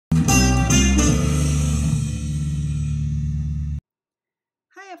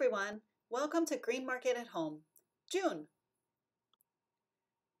everyone, welcome to Greenmarket at Home, June.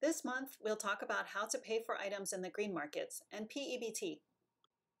 This month we'll talk about how to pay for items in the green markets and P-EBT.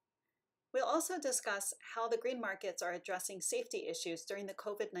 We'll also discuss how the green markets are addressing safety issues during the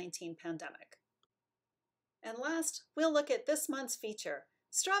COVID-19 pandemic. And last, we'll look at this month's feature,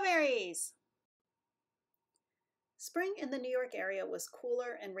 strawberries! Spring in the New York area was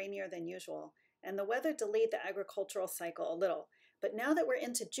cooler and rainier than usual, and the weather delayed the agricultural cycle a little. But now that we're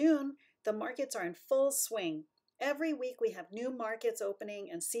into June, the markets are in full swing. Every week we have new markets opening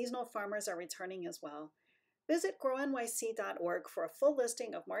and seasonal farmers are returning as well. Visit grownyc.org for a full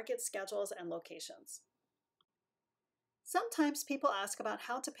listing of market schedules and locations. Sometimes people ask about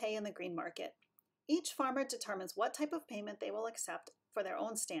how to pay in the green market. Each farmer determines what type of payment they will accept for their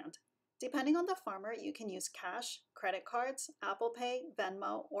own stand. Depending on the farmer, you can use cash, credit cards, Apple Pay,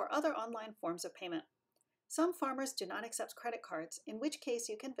 Venmo, or other online forms of payment. Some farmers do not accept credit cards, in which case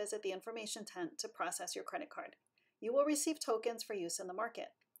you can visit the information tent to process your credit card. You will receive tokens for use in the market.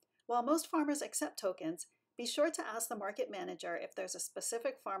 While most farmers accept tokens, be sure to ask the market manager if there's a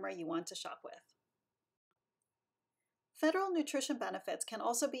specific farmer you want to shop with. Federal nutrition benefits can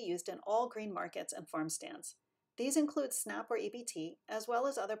also be used in all green markets and farm stands. These include SNAP or EBT, as well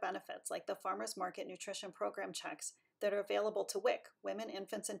as other benefits like the Farmers Market Nutrition Program checks that are available to WIC, women,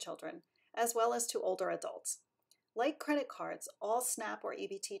 infants, and children, as well as to older adults. Like credit cards, all SNAP or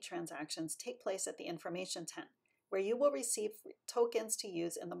EBT transactions take place at the information tent, where you will receive tokens to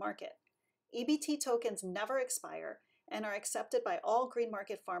use in the market. EBT tokens never expire and are accepted by all green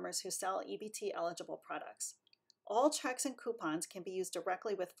market farmers who sell EBT-eligible products. All checks and coupons can be used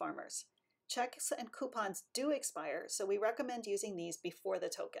directly with farmers. Checks and coupons do expire, so we recommend using these before the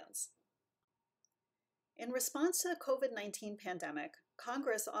tokens. In response to the COVID-19 pandemic,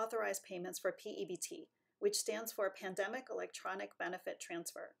 Congress authorized payments for P-EBT, which stands for Pandemic Electronic Benefit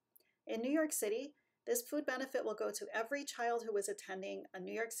Transfer. In New York City, this food benefit will go to every child who was attending a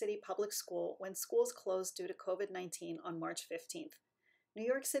New York City public school when schools closed due to COVID-19 on March 15th. New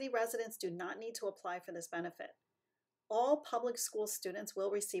York City residents do not need to apply for this benefit. All public school students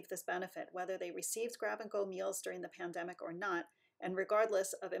will receive this benefit, whether they received grab-and-go meals during the pandemic or not, and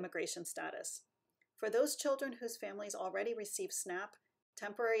regardless of immigration status. For those children whose families already receive SNAP,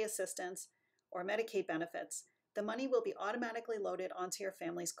 temporary assistance, or Medicaid benefits, the money will be automatically loaded onto your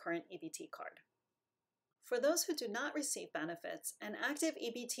family's current EBT card. For those who do not receive benefits, an active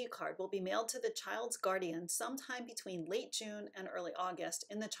EBT card will be mailed to the child's guardian sometime between late June and early August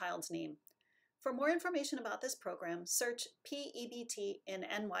in the child's name. For more information about this program, search P-EBT in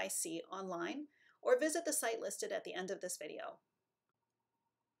NYC online or visit the site listed at the end of this video.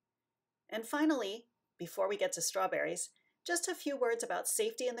 And finally, before we get to strawberries, just a few words about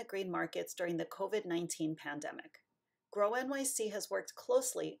safety in the green markets during the COVID-19 pandemic. Grow NYC has worked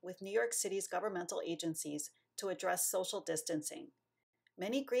closely with New York City's governmental agencies to address social distancing.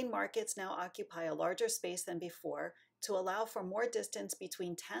 Many green markets now occupy a larger space than before to allow for more distance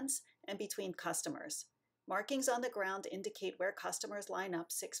between tents and between customers. Markings on the ground indicate where customers line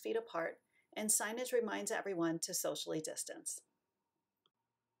up 6 feet apart, and signage reminds everyone to socially distance.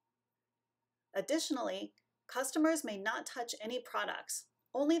 Additionally, customers may not touch any products.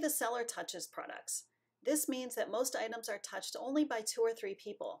 Only the seller touches products. This means that most items are touched only by 2 or 3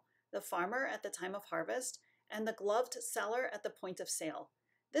 people, the farmer at the time of harvest and the gloved seller at the point of sale.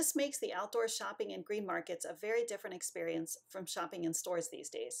 This makes the outdoor shopping in green markets a very different experience from shopping in stores these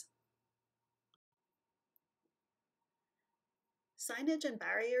days. Signage and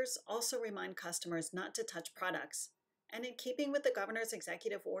barriers also remind customers not to touch products, and in keeping with the governor's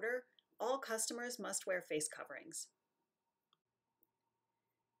executive order, all customers must wear face coverings.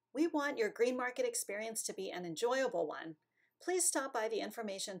 We want your green market experience to be an enjoyable one. Please stop by the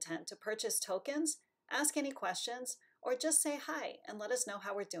information tent to purchase tokens, ask any questions, or just say hi and let us know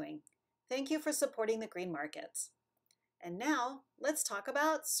how we're doing. Thank you for supporting the green markets. And now, let's talk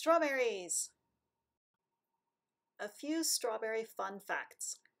about strawberries. A few strawberry fun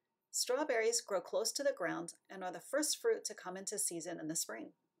facts. Strawberries grow close to the ground and are the first fruit to come into season in the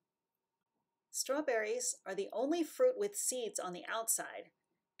spring. Strawberries are the only fruit with seeds on the outside,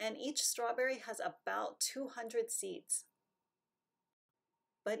 and each strawberry has about 200 seeds.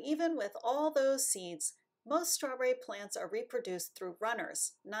 But even with all those seeds, most strawberry plants are reproduced through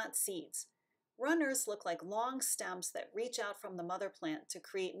runners, not seeds. Runners look like long stems that reach out from the mother plant to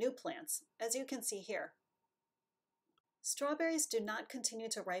create new plants, as you can see here. Strawberries do not continue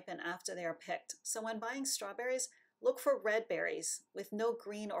to ripen after they are picked, so when buying strawberries, look for red berries with no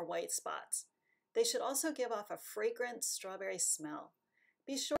green or white spots. They should also give off a fragrant strawberry smell.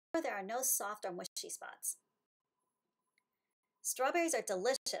 Be sure there are no soft or mushy spots. Strawberries are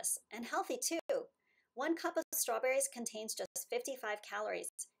delicious and healthy too. 1 cup of strawberries contains just 55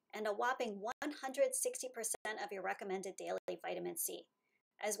 calories and a whopping 160% of your recommended daily vitamin C,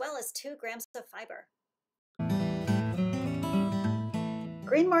 as well as 2 grams of fiber.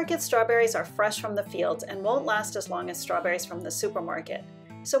 Greenmarket strawberries are fresh from the field and won't last as long as strawberries from the supermarket,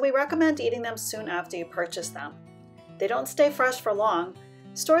 so we recommend eating them soon after you purchase them. They don't stay fresh for long.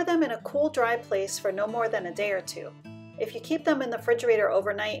 Store them in a cool, dry place for no more than a day or two. If you keep them in the refrigerator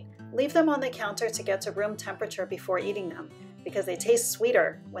overnight, leave them on the counter to get to room temperature before eating them, because they taste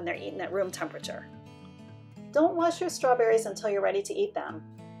sweeter when they're eaten at room temperature. Don't wash your strawberries until you're ready to eat them.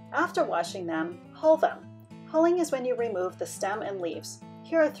 After washing them, hull them. Hulling is when you remove the stem and leaves.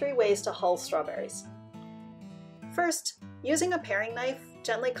 Here are 3 ways to hull strawberries. First, using a paring knife,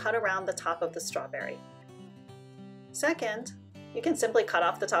 gently cut around the top of the strawberry. Second, you can simply cut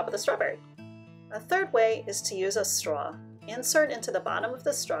off the top of the strawberry. A third way is to use a straw. Insert into the bottom of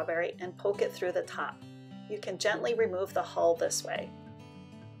the strawberry and poke it through the top. You can gently remove the hull this way.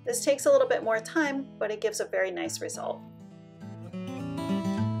 This takes a little bit more time, but it gives a very nice result.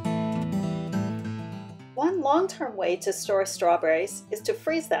 One long-term way to store strawberries is to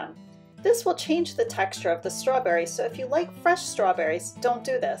freeze them. This will change the texture of the strawberry, so if you like fresh strawberries, don't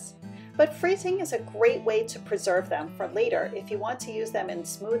do this. But freezing is a great way to preserve them for later if you want to use them in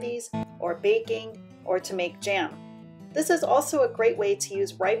smoothies or baking or to make jam. This is also a great way to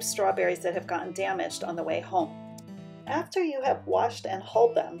use ripe strawberries that have gotten damaged on the way home. After you have washed and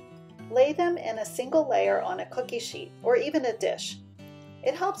hulled them, lay them in a single layer on a cookie sheet or even a dish.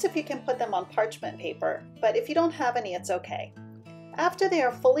 It helps if you can put them on parchment paper, but if you don't have any, it's okay. After they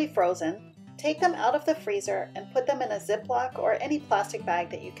are fully frozen, take them out of the freezer and put them in a Ziploc or any plastic bag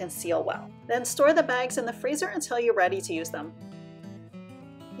that you can seal well. Then store the bags in the freezer until you're ready to use them.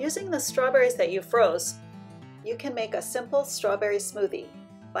 Using the strawberries that you froze, you can make a simple strawberry smoothie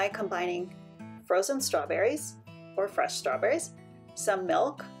by combining frozen strawberries or fresh strawberries, some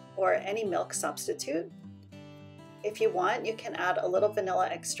milk or any milk substitute. If you want, you can add a little vanilla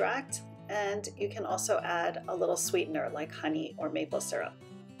extract, and you can also add a little sweetener like honey or maple syrup.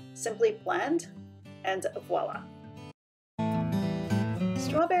 Simply blend, and voila!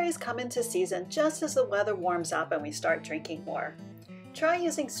 Strawberries come into season just as the weather warms up and we start drinking more. Try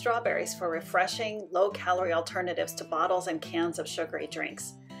using strawberries for refreshing, low-calorie alternatives to bottles and cans of sugary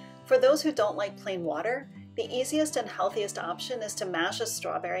drinks. For those who don't like plain water, the easiest and healthiest option is to mash a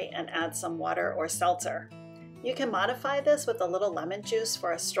strawberry and add some water or seltzer. You can modify this with a little lemon juice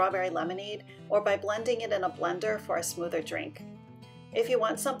for a strawberry lemonade or by blending it in a blender for a smoother drink. If you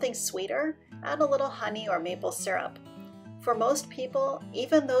want something sweeter, add a little honey or maple syrup. For most people,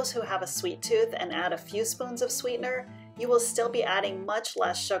 even those who have a sweet tooth and add a few spoons of sweetener, you will still be adding much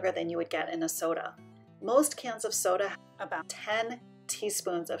less sugar than you would get in a soda. Most cans of soda have about 10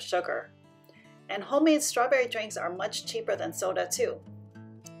 teaspoons of sugar. And homemade strawberry drinks are much cheaper than soda too.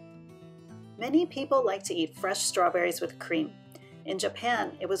 Many people like to eat fresh strawberries with cream. In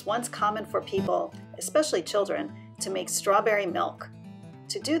Japan, it was once common for people, especially children, to make strawberry milk.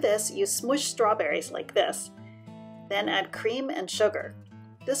 To do this, you smush strawberries like this, then add cream and sugar.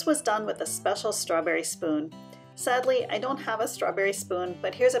 This was done with a special strawberry spoon. Sadly, I don't have a strawberry spoon,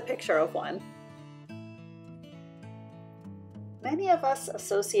 but here's a picture of one. Many of us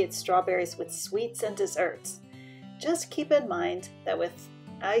associate strawberries with sweets and desserts. Just keep in mind that with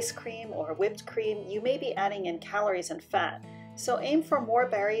ice cream or whipped cream, you may be adding in calories and fat, so aim for more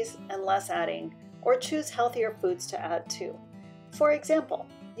berries and less adding, or choose healthier foods to add too. For example,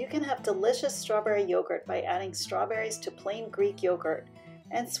 you can have delicious strawberry yogurt by adding strawberries to plain Greek yogurt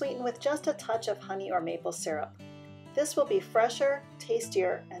and sweeten with just a touch of honey or maple syrup. This will be fresher,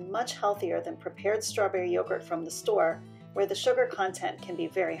 tastier, and much healthier than prepared strawberry yogurt from the store, where the sugar content can be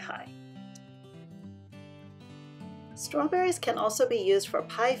very high. Strawberries can also be used for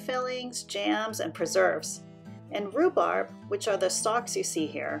pie fillings, jams, and preserves. And rhubarb, which are the stalks you see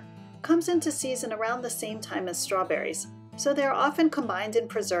here, comes into season around the same time as strawberries, so they are often combined in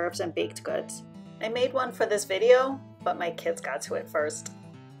preserves and baked goods. I made one for this video, but my kids got to it first.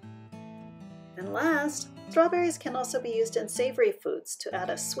 And last, strawberries can also be used in savory foods to add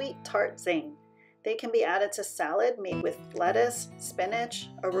a sweet, tart zing. They can be added to salad made with lettuce, spinach,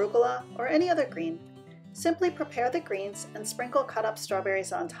 arugula, or any other green. Simply prepare the greens and sprinkle cut up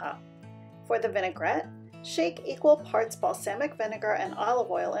strawberries on top. For the vinaigrette, shake equal parts balsamic vinegar and olive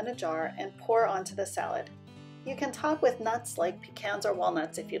oil in a jar and pour onto the salad. You can top with nuts like pecans or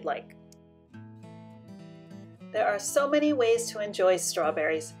walnuts if you'd like. There are so many ways to enjoy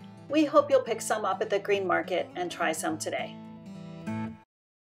strawberries. We hope you'll pick some up at the Greenmarket and try some today.